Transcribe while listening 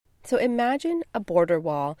So imagine a border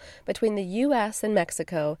wall between the U.S. and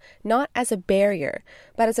Mexico not as a barrier,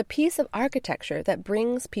 but as a piece of architecture that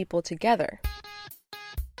brings people together.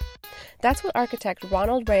 That's what architect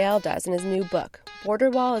Ronald Rael does in his new book, Border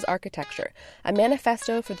Wall as Architecture, a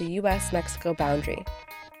manifesto for the U.S.-Mexico boundary.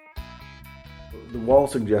 The wall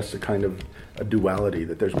suggests a kind of a duality,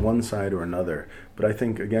 that there's one side or another. But I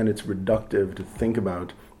think, again, it's reductive to think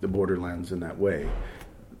about the borderlands in that way.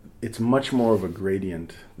 It's much more of a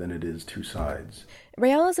gradient than it is two sides.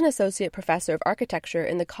 Rael is an associate professor of architecture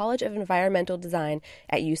in the College of Environmental Design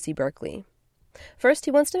at UC Berkeley. First,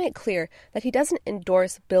 he wants to make clear that he doesn't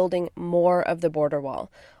endorse building more of the border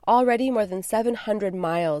wall. Already more than 700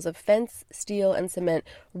 miles of fence, steel, and cement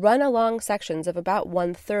run along sections of about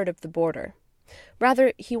 1/3 of the border.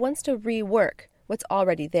 Rather, he wants to rework what's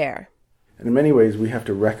already there. And in many ways, we have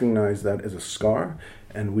to recognize that as a scar,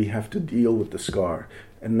 and we have to deal with the scar.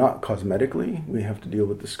 And not cosmetically, we have to deal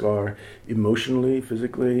with the scar emotionally,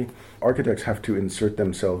 physically. Architects have to insert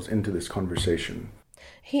themselves into this conversation.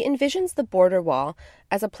 He envisions the border wall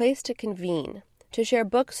as a place to convene, to share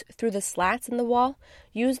books through the slats in the wall,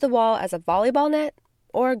 use the wall as a volleyball net,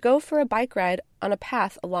 or go for a bike ride on a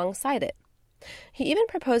path alongside it. He even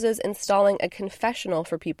proposes installing a confessional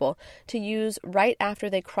for people to use right after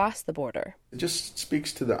they cross the border. It just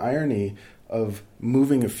speaks to the irony of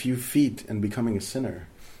moving a few feet and becoming a sinner,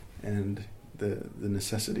 and the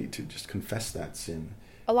necessity to just confess that sin.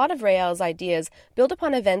 A lot of Rael's ideas build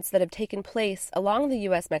upon events that have taken place along the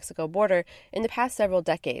U.S.-Mexico border in the past several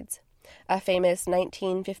decades. A famous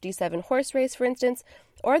 1957 horse race, for instance,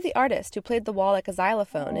 or the artist who played the wall like a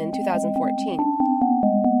xylophone in 2014.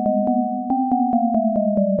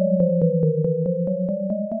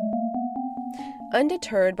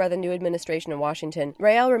 Undeterred by the new administration in Washington,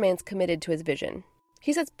 Rael remains committed to his vision.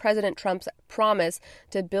 He says President Trump's promise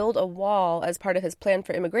to build a wall as part of his plan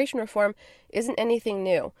for immigration reform isn't anything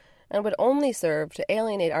new and would only serve to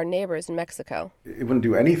alienate our neighbors in Mexico. It wouldn't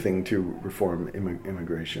do anything to reform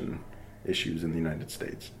immigration issues in the United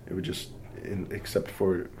States. It would just, except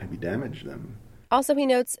for maybe damage them. Also, he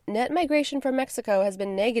notes, net migration from Mexico has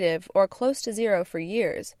been negative or close to zero for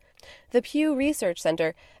years. The Pew Research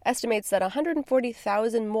Center estimates that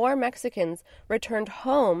 140,000 more Mexicans returned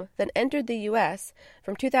home than entered the U.S.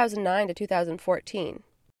 from 2009 to 2014.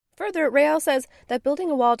 Further, Rael says that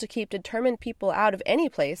building a wall to keep determined people out of any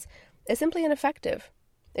place is simply ineffective.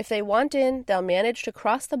 If they want in, they'll manage to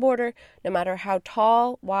cross the border no matter how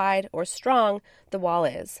tall, wide, or strong the wall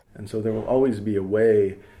is. And so there will always be a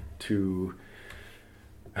way to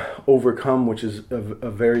overcome, which is a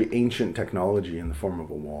very ancient technology in the form of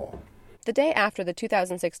a wall. The day after the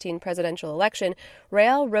 2016 presidential election,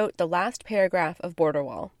 Rael wrote the last paragraph of Border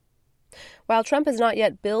Wall. While Trump has not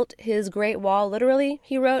yet built his Great Wall literally,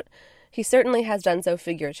 he wrote, he certainly has done so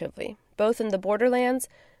figuratively, both in the borderlands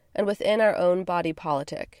and within our own body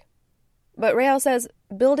politic. But Rael says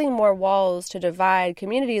building more walls to divide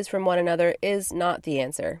communities from one another is not the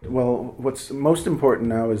answer. Well, what's most important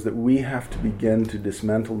now is that we have to begin to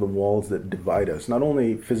dismantle the walls that divide us, not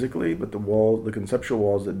only physically, but the conceptual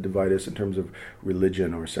walls that divide us in terms of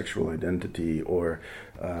religion or sexual identity or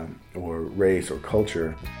race or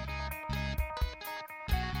culture.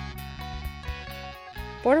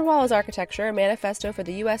 Border Wall as Architecture, a manifesto for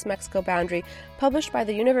the U.S.-Mexico boundary, published by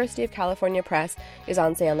the University of California Press, is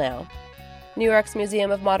on sale now. New York's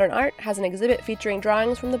Museum of Modern Art has an exhibit featuring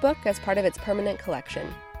drawings from the book as part of its permanent collection.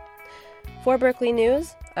 For Berkeley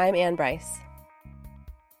News, I'm Anne Bryce.